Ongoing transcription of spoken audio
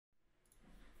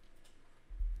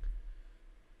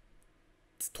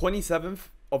It's 27th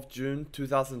of June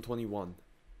 2021.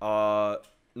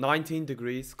 19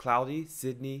 degrees, cloudy,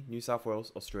 Sydney, New South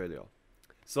Wales, Australia.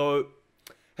 So,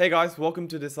 hey guys, welcome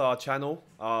to this channel.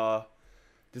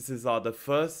 This is the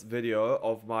first video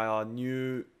of my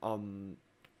new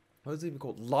what is it even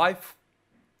called? Life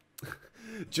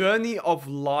Journey of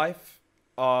Life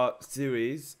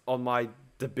series on my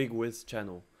The Big Wiz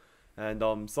channel. And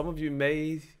some of you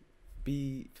may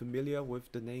be familiar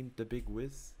with the name The Big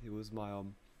Wiz. It was my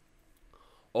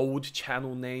old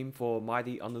channel name for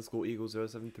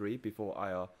Mighty_Eagle073 before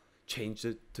I changed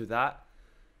it to that.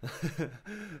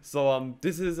 So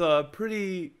this is a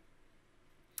pretty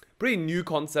new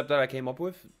concept that I came up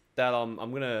with that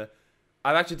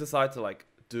I've actually decided to like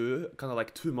do kind of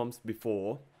like 2 months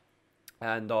before,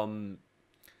 and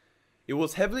it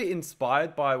was heavily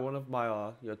inspired by one of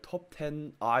my top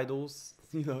 10 idols,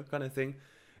 kind of thing.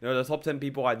 The top 10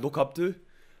 people I look up to.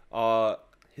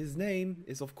 His name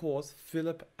is, of course,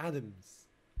 Phillip Adams,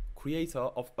 creator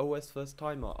of OS First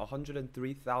Timer,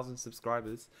 103,000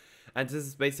 subscribers. And this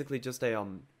is basically just a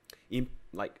kind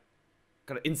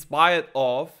of inspired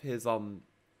of his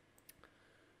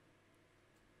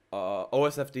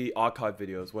OSFD archive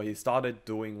videos, where he started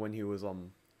doing when he was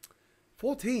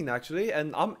 14 actually,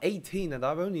 and I'm 18 and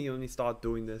I've only started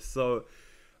doing this. So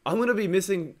I'm gonna be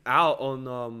missing out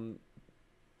on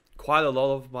quite a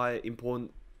lot of my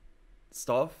important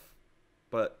stuff,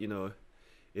 but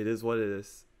it is what it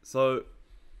is. So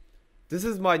this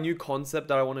is my new concept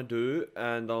that I want to do,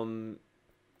 and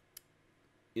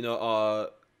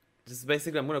this is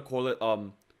basically, I'm gonna call it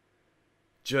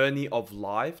Journey of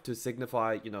Life, to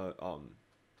signify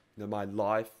my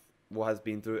life, what has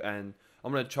been through. And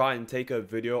I'm gonna try and take a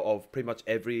video of pretty much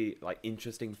every like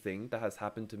interesting thing that has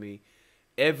happened to me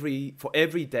for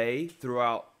every day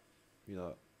throughout.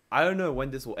 I don't know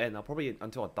when this will end. I'll probably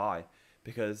until I die,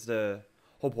 because the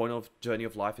whole point of Journey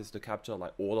of Life is to capture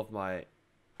like all of my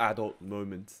adult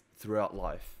moments throughout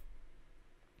life.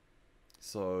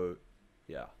 So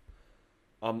yeah,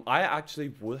 I actually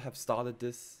would have started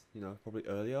this probably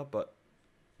earlier, but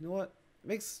you know what, it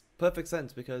makes perfect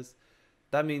sense, because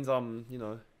that means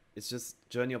it's just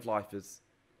Journey of Life is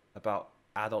about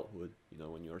adulthood.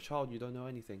 When you're a child, you don't know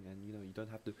anything, and you don't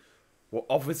have to, well,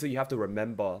 obviously you have to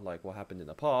remember like what happened in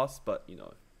the past, but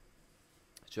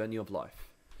Journey of Life.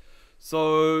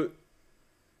 So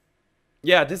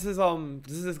yeah, this is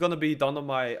gonna be done on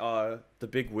my The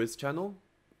Big Wiz channel,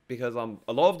 because a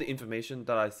lot of the information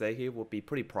that I say here will be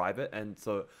pretty private, and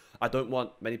so I don't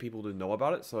want many people to know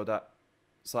about it, so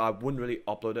I wouldn't really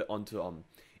upload it onto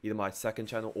either my second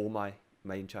channel or my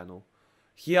main channel.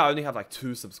 Here I only have like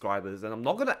 2 subscribers, and I'm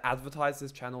not gonna advertise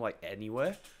this channel like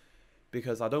anywhere,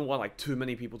 because I don't want like too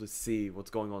many people to see what's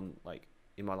going on like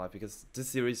in my life, because this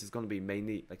series is gonna be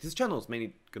mainly like, this channel is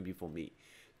mainly gonna be for me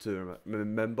to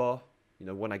remember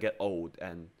when I get old,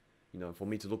 and for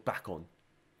me to look back on.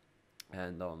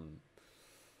 And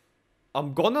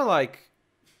I'm gonna like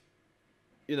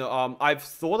I've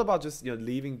thought about just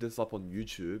leaving this up on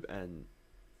YouTube, and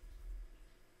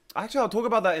actually I'll talk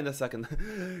about that in a second.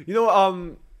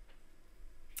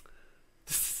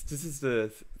 This is the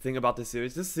thing about this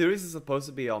series. This series is supposed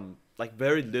to be like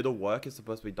very little work is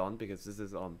supposed to be done, because this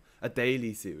is a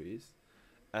daily series,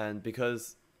 and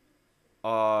because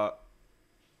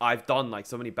I've done like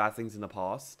so many bad things in the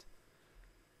past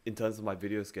in terms of my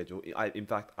video schedule. In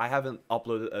fact, I haven't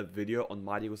uploaded a video on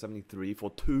Mighty_Eagle73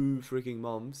 for 2 freaking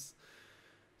months.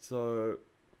 So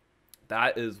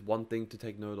that is one thing to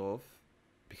take note of,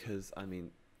 because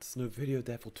there's no video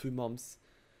there for 2 months.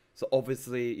 So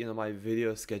obviously, my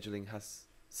video scheduling has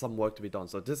some work to be done.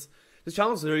 So this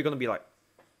channel is literally gonna be like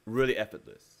really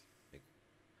effortless. Like,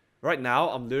 right now,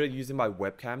 I'm literally using my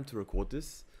webcam to record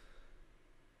this,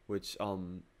 which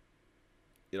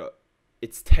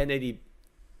it's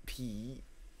 1080p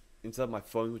instead of my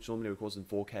phone, which normally records in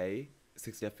 4K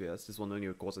 60 FPS. This one only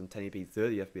records in 1080p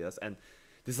 30 FPS, and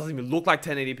this doesn't even look like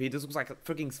 1080p. This looks like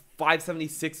freaking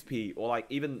 576p or like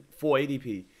even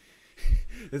 480p.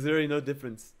 There's really no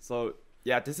difference. So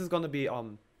yeah, this is gonna be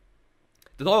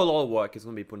there's not a lot of work is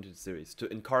gonna be put into the series to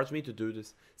encourage me to do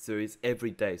this series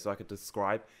every day, so I could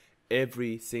describe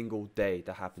every single day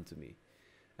that happened to me,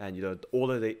 and all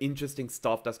of the interesting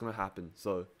stuff that's gonna happen.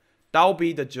 So that'll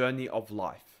be the Journey of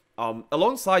Life.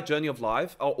 Alongside Journey of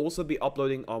Life, I'll also be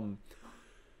uploading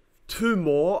 2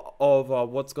 more of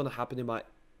what's gonna happen in my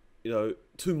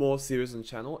 2 more series on the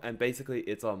channel, and basically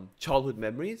it's childhood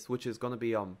memories, which is gonna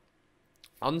be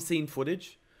unseen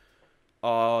footage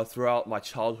throughout my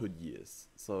childhood years,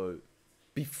 so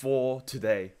before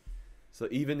today. So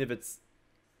even if it's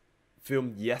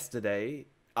filmed yesterday,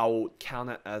 I'll count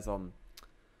it as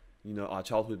you know, our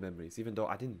childhood memories, even though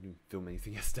I didn't even film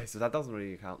anything yesterday, so that doesn't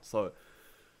really count. So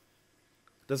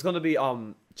there's gonna be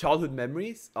childhood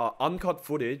memories, uncut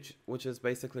footage, which is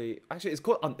basically, actually it's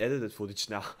called unedited footage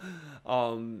now.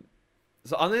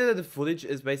 So unedited footage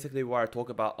is basically where I talk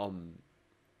about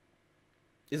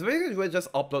it's basically where I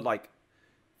just upload like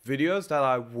videos that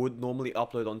I would normally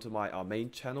upload onto my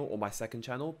main channel or my second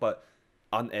channel, but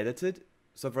unedited.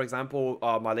 So for example,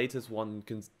 my latest one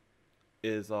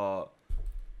is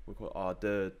we call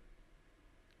the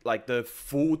like the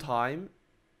full time,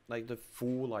 like the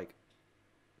full like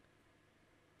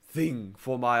thing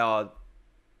for my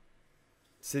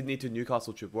Sydney to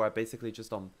Newcastle trip, where I basically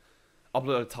just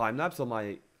upload a time lapse on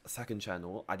my second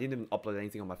channel. I didn't even upload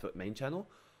anything on my main channel.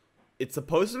 It's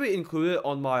supposed to be included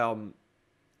on my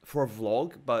for a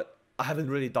vlog, but I haven't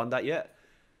really done that yet.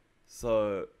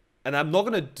 So, and I'm not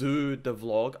gonna do the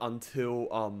vlog until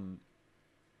what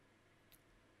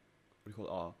do you call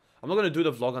it? I'm not gonna do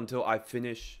the vlog until I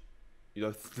finish, you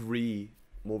know, 3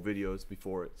 more videos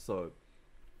before it. So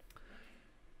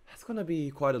that's gonna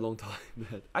be quite a long time,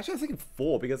 man. Actually, I think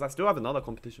 4, because I still have another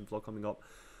competition vlog coming up.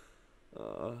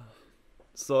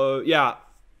 So yeah,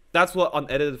 that's what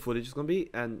unedited footage is gonna be,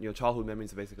 and your childhood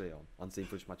memories are basically unseen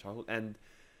footage of my childhood. And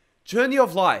journey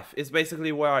of life is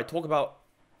basically where I talk about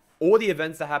all the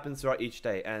events that happen throughout each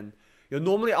day. And you know,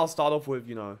 normally I'll start off with,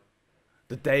 you know,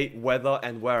 the date, weather,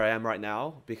 and where I am right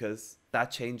now, because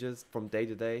that changes from day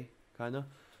to day, kind of.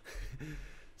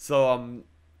 So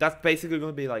that's basically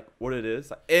gonna be like what it is.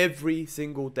 Like, every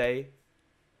single day,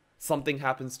 something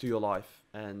happens to your life,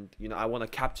 and you know, I want to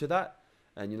capture that,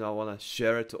 and you know, I want to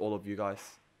share it to all of you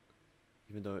guys.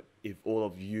 Even though if all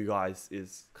of you guys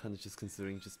is kind of just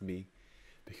considering just me,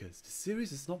 because the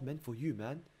series is not meant for you,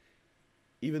 man.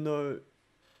 Even though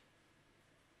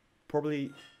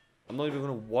probably I'm not even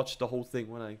gonna watch the whole thing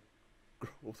when I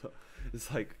grow older.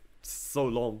 It's like so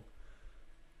long.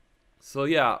 So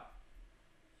yeah.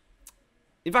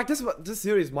 In fact, this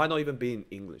series might not even be in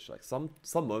English. Like some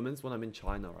moments when I'm in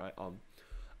China, right?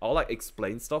 I'll like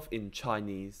explain stuff in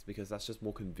Chinese because that's just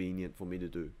more convenient for me to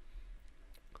do.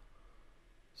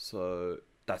 So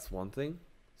that's one thing.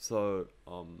 So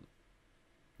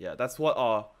yeah, that's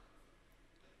what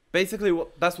basically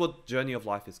that's what journey of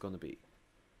life is gonna be.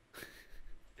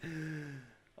 Is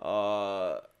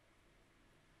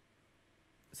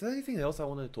there anything else I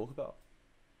wanted to talk about?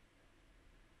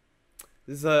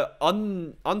 There's a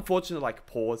unfortunate like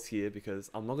pause here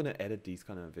because I'm not gonna edit these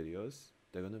kind of videos.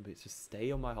 They're gonna be just stay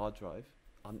on my hard drive,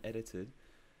 unedited.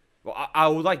 Well, I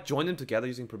would like join them together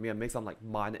using Premiere, make some like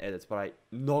minor edits, but I'm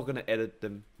not gonna edit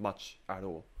them much at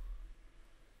all.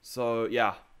 So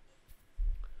yeah,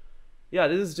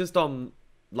 this is just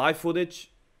live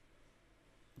footage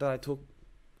that I took,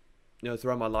 you know,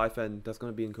 throughout my life, and that's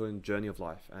gonna be including journey of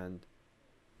life and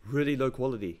really low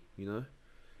quality, you know.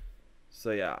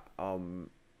 So yeah, oh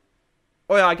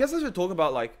yeah, I guess I should talk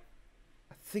about like,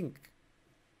 I think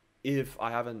if I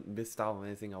haven't missed out on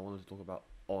anything I wanted to talk about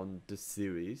on this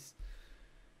series,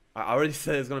 I already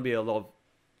said it's gonna be not a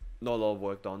lot of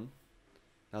work done.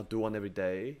 I'll do one every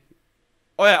day.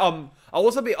 Oh yeah, I'll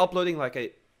also be uploading like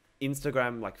a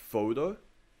Instagram like photo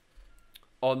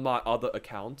on my other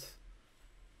account,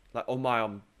 like on my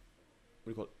what do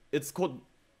you call it? It's called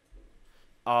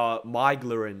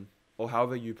Miglarin, or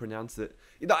however you pronounce it.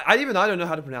 I don't know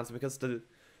how to pronounce it, because the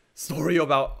story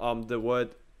about the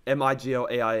word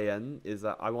Miglain is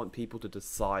that I want people to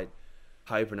decide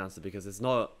how you pronounce it, because it's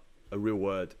not a real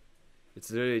word.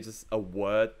 It's literally just a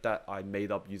word that I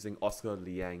made up using Oscar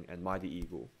Liang and Mighty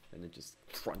Eagle, and then just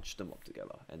crunched them up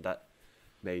together, and that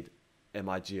made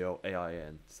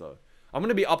Miglain. So I'm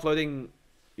gonna be uploading,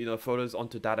 you know, photos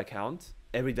onto that account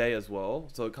every day as well.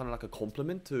 So kind of like a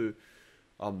compliment to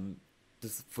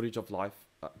this footage of life,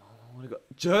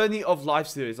 journey of life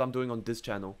series I'm doing on this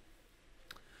channel.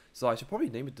 So I should probably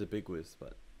name it The Big Wiz,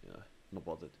 but you know, not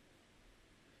bothered.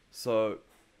 So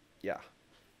yeah,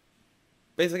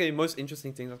 basically the most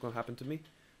interesting thing that's gonna happen to me,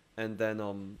 and then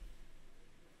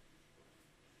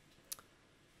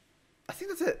I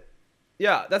think that's it.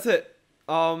 Yeah, that's it.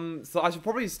 So I should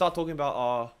probably start talking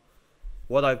about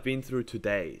what I've been through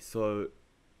today. So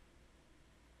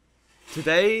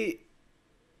today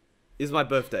is my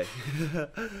birthday.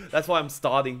 That's why I'm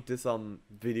starting this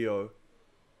video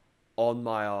on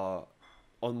my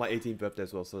 18th birthday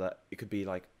as well, so that it could be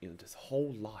like, you know, this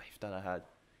whole life that I had,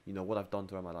 you know, what I've done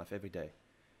throughout my life every day,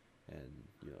 and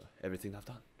you know, everything I've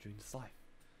done during this life.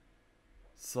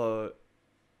 So,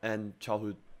 and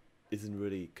childhood isn't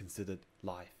really considered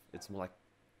life. It's more like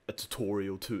a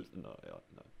tutorial too. No,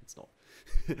 it's not.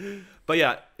 But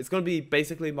yeah, it's gonna be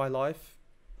basically my life,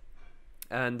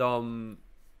 and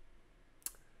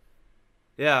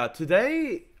Yeah,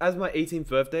 today as my 18th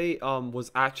birthday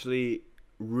was actually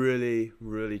really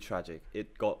tragic.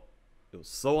 It was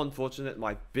so unfortunate.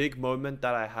 My big moment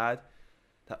that I had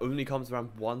that only comes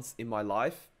around once in my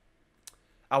life.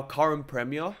 Our current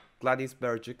premier, Gladys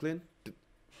Berejiklian,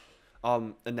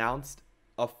 announced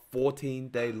a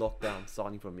 14-day lockdown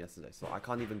starting from yesterday. So I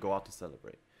can't even go out to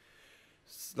celebrate.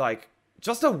 Like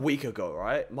just a week ago,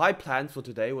 right? My plan for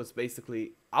today was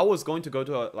basically I was going to go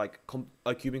to a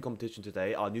cubing competition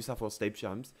today, our New South Wales State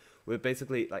Champs, where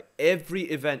basically like every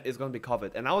event is going to be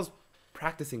covered, and I was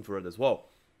practicing for it as well.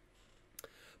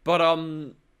 But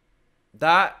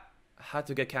that had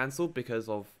to get cancelled because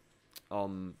of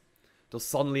there's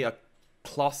suddenly a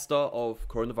cluster of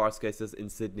coronavirus cases in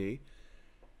Sydney,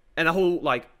 and a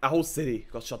whole city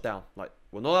got shut down. Like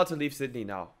we're not allowed to leave Sydney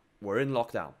now. We're in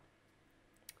lockdown.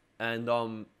 And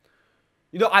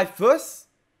I first,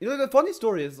 the funny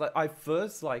story is like I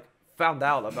first like found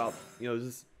out about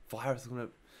this virus is gonna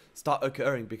start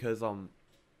occurring because I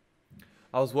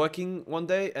was working one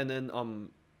day and then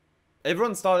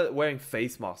everyone started wearing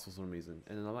face masks for some reason,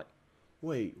 and then I'm like,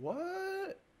 wait,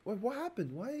 what? Wait, what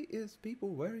happened? Why is people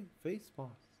wearing face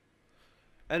masks?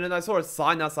 And then I saw a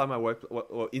sign outside my work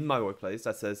or in my workplace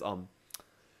that says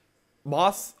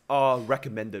masks are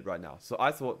recommended right now. So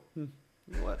I thought, you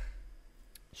know what?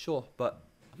 Sure, but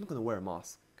I'm not gonna wear a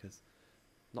mask because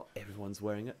not everyone's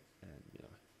wearing it, and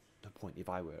no point if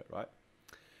I wear it, right?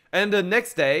 And the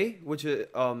next day, which is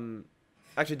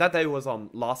actually that day was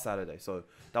last Saturday, so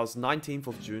that was 19th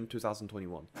of June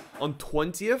 2021. On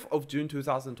 20th of June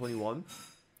 2021,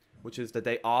 which is the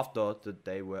day after the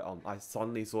day where I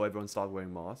suddenly saw everyone start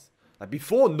wearing masks. Like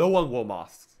before, no one wore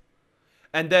masks,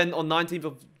 and then on 19th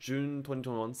of June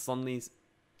 2021, suddenly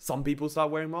some people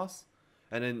start wearing masks,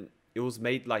 and then it was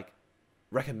made like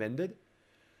recommended,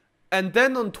 and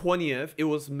then on 20th it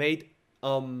was made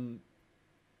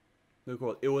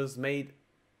it was made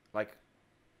like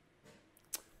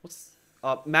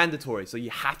mandatory. So you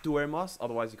have to wear a mask,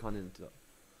 otherwise you can't enter.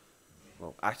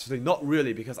 Well, actually not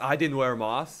really, because I didn't wear a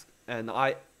mask and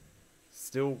I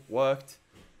still worked.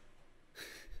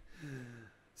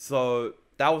 So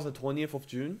that was the 20th of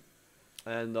June,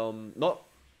 and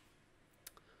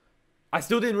I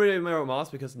still didn't really wear a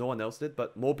mask because no one else did,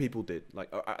 but more people did.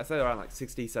 Like I said, around like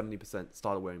 60-70%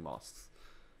 started wearing masks.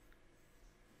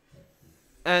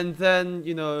 And then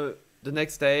the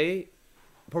next day,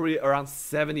 probably around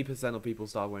 70% of people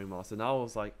started wearing masks, and I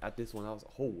was like, at this one, I was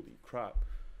like, holy crap!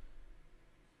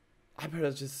 I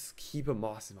better just keep a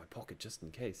mask in my pocket just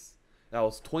in case. That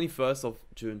was 21st of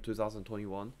June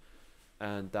 2021,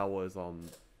 and that was on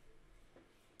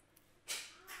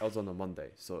a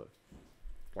Monday. So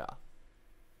yeah.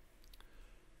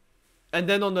 And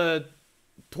then on the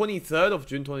 23rd of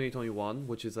June 2021,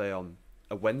 which is a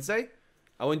Wednesday,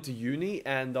 I went to uni,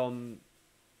 and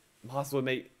masks were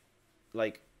made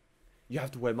like you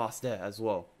have to wear masks there as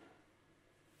well.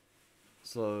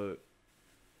 So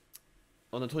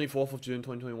on the 24th of June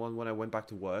 2021, when I went back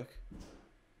to work,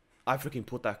 I freaking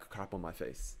put that crap on my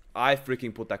face.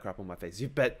 You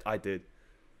bet I did.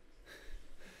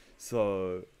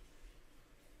 So,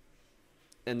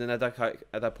 and then at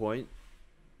that point,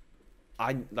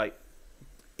 I like,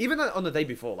 even on the day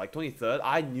before, like 23rd,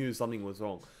 I knew something was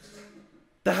wrong.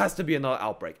 There has to be another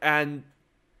outbreak, and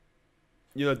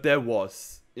there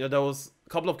was a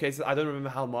couple of cases. I don't remember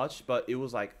how much, but it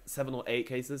was like 7 or 8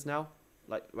 cases now,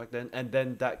 like back then, and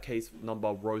then that case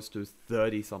number rose to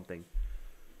 30 something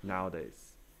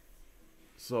nowadays.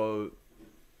 So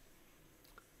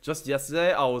just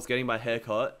yesterday, I was getting my hair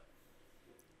cut,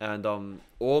 and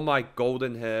all my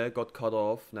golden hair got cut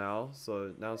off now,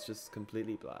 so now it's just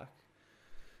completely black.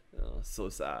 Oh, so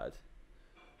sad.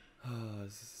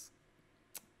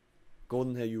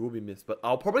 Golden hair, you will be missed, but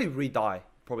I'll probably re-dye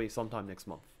probably sometime next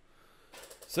month.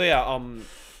 So yeah,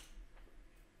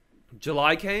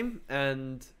 July came,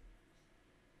 and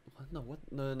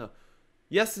no.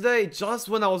 Yesterday, just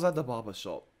when I was at the barber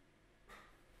shop,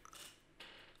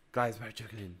 guys, we're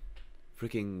joking.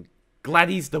 Freaking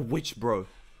Gladys the Witch Bro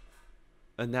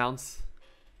announced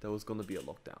there was gonna be a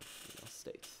lockdown in our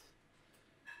state,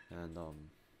 and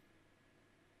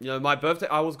my birthday,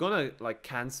 I was gonna like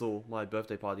cancel my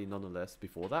birthday party nonetheless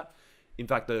before that. In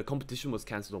fact, the competition was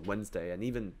cancelled on Wednesday, and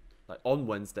even like on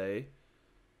Wednesday,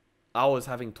 I was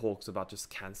having talks about just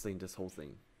cancelling this whole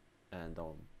thing, and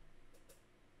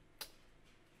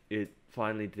it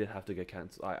finally did have to get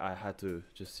cancelled. I had to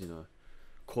just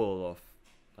call it off,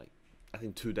 like I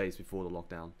think 2 days before the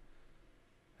lockdown,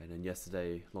 and then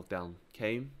yesterday lockdown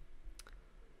came,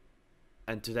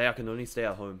 and today I can only stay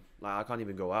at home. Like I can't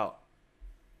even go out.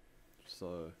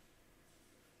 So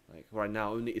Like right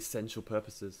now, only essential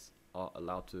purposes are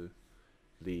allowed to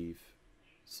leave.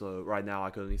 So right now, I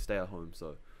can only stay at home.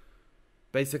 So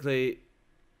basically,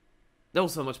 there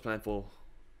was so much planned for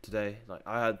today. Like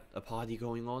I had a party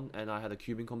going on, and I had a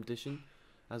cubing competition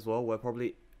as well, where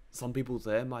probably some people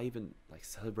there might even like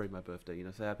celebrate my birthday. You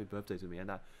know, say happy birthday to me, and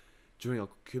that during a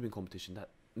cubing competition, that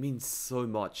means so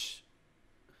much.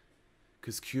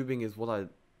 Because cubing is what I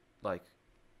like.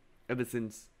 Ever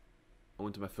since I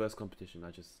went to my first competition,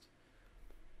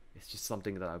 it's just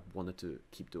something that I wanted to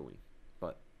keep doing.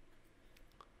 But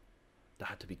that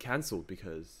had to be cancelled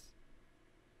because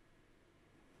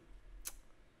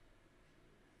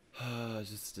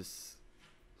just this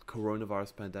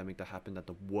coronavirus pandemic that happened at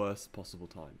the worst possible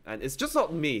time. And it's just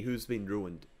not me who's been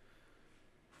ruined.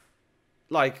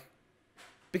 Like,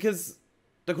 because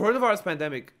the coronavirus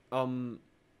pandemic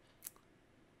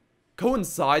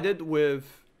coincided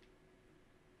with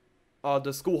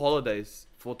the school holidays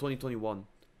for 2021,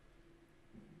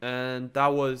 and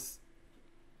that was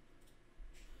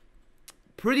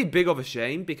pretty big of a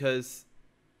shame because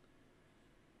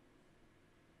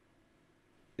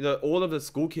you know all of the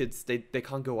school kids they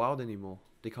can't go out anymore.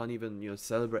 They can't even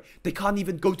celebrate. They can't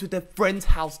even go to their friend's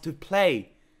house to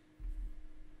play.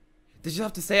 They just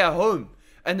have to stay at home,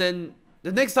 and then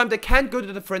the next time they can't go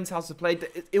to the friend's house to play,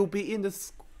 it'll be in the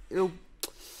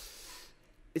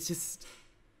it's just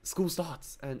school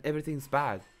starts and everything's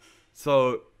bad.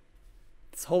 So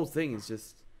this whole thing is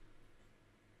just,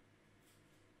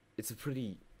 it's a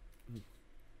pretty,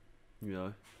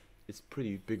 it's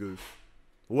pretty big of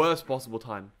worst possible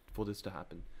time for this to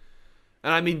happen.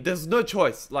 And I mean, there's no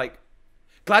choice. Like,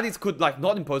 Gladys could like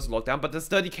not impose a lockdown, but there's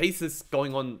 30 cases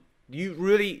going on. Do you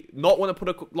really not want to put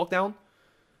a lockdown?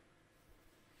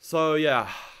 So yeah,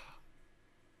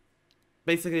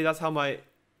 basically that's how my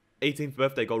 18th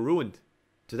birthday got ruined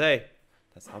today.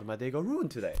 That's how my day got ruined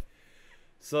today.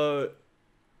 So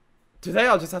today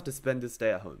I'll just have to spend this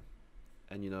day at home.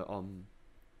 And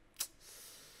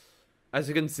as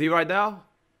you can see right now,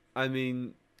 I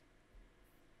mean,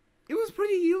 it was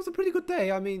a pretty good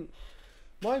day. I mean,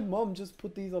 my mom just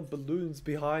put these balloons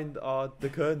behind the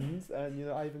curtains, and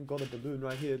I even got a balloon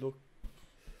right here, look.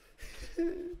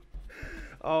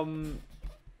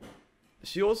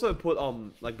 She also put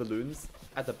like balloons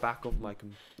at the back of my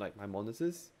my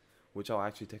monitors, which I'll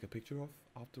actually take a picture of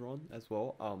after on as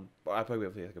well. But I probably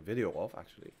have to take a video of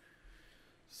actually.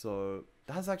 So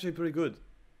that's actually pretty good.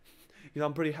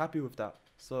 I'm pretty happy with that.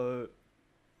 So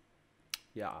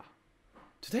yeah,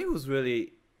 today was a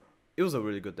really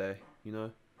good day.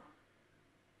 No,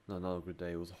 not a good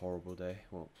day. It was a horrible day.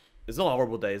 Well, it's not a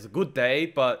horrible day. It's a good day,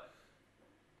 but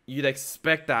you'd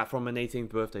expect that from an 18th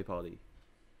birthday party,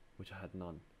 which I had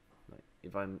none. Like,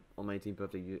 if I'm on my 18th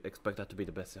birthday, you expect that to be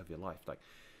the best day of your life. Like,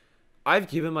 I've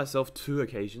given myself 2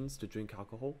 occasions to drink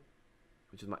alcohol,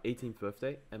 which is my 18th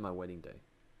birthday and my wedding day.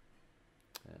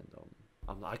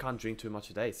 And I can't drink too much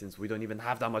today since we don't even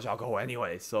have that much alcohol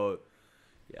anyway. So,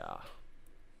 yeah,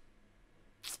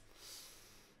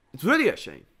 it's really a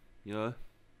shame,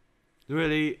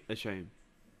 really a shame.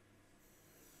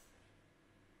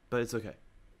 But it's okay.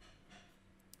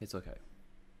 It's okay.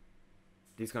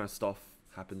 These kind of stuff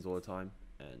happens all the time,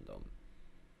 and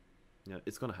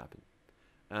it's gonna happen.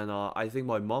 And I think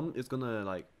my mom is gonna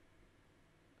like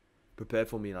prepare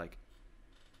for me like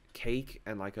cake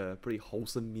and like a pretty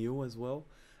wholesome meal as well,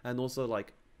 and also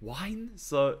like wine.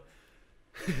 So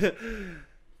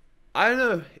I don't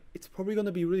know. It's probably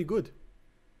gonna be really good.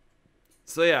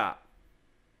 So yeah,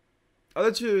 I'll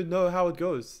let you know how it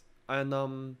goes. And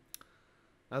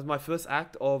as my first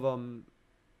act of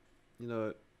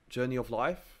journey of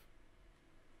life,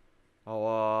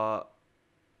 I'll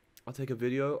take a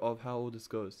video of how all this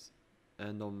goes,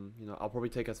 and I'll probably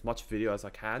take as much video as I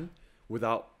can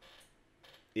without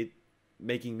it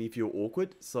making me feel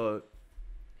awkward. So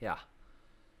yeah,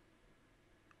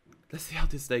 let's see how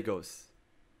this day goes.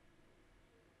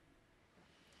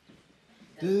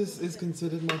 This is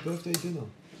considered my birthday dinner.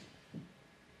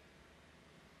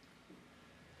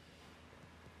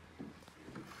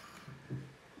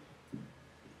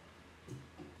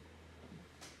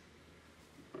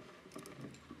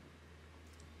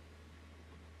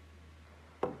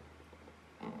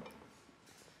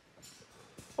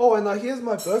 Oh, and now here's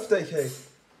my birthday cake.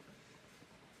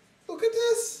 Look at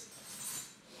this.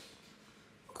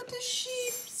 Look at the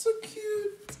sheep. So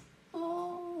cute.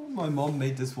 Oh, my mom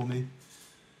made this for me.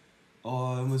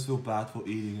 Oh, I almost feel bad for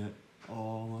eating it.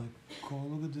 Oh my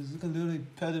god, look at this. Look at literally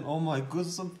pet him. Oh my god,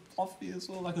 it's so fluffy as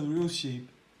well, like a real sheep.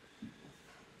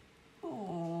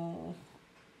 Oh.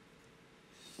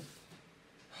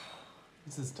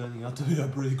 This is turning out to be a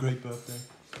pretty great birthday.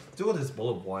 still got this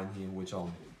bottle of wine here, which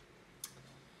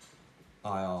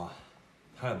I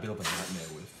had a bit of a nightmare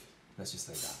with. Let's just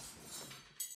say that.